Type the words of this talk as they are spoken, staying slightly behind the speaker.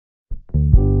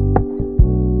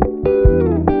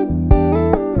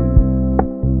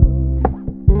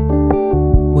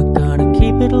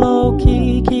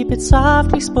it's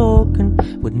softly spoken,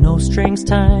 with no strings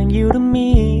tying you to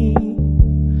me.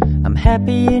 I'm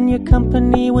happy in your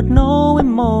company with no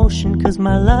emotion, 'cause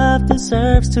my love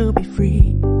deserves to be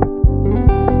free.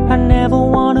 I never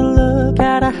wanna look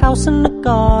at a house in the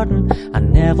garden, I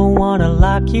never wanna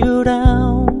lock you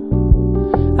down.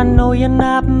 I know you're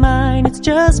not mine, it's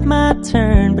just my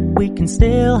turn, but we can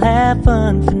still have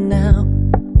fun for now.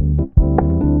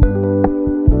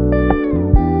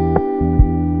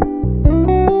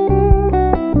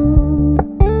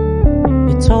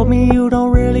 You told me you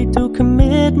don't really do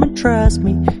commitment, trust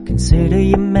me, consider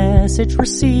your message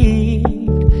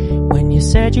received. When you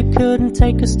said you couldn't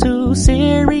take us too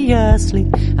seriously,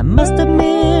 I must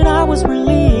admit I was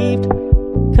relieved.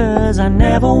 'Cause I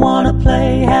never wanna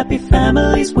play happy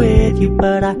families with you,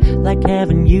 but I like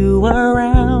having you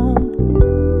around.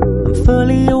 I'm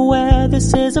fully aware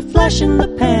this is a flash in the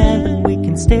pan, but we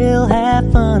can still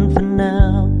have fun for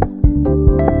now.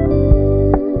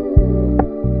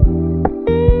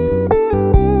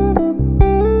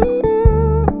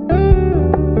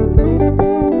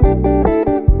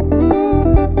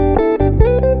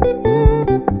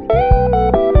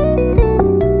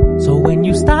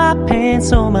 Stop paying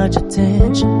so much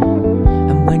attention,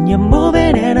 and when you're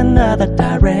moving in another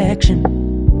direction,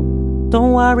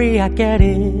 don't worry, I get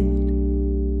it.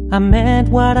 I meant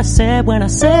what I said when I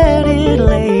said it,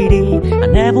 lady. I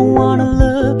never wanna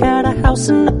look at a house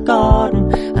in the garden,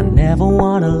 I never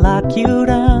wanna lock you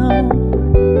down.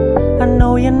 I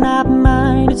know you're not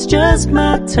mine, it's just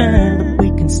my turn, but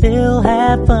we can still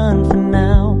have fun for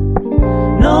now.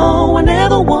 No, I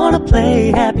never wanna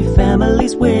play happy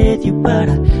families with you, but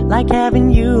I like having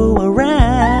you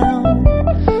around.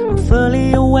 I'm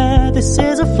fully aware this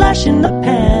is a flash in the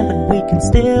pan, but we can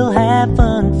still have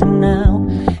fun for now.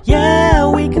 Yeah,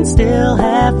 we can still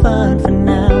have fun for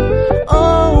now.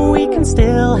 Oh, we can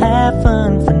still have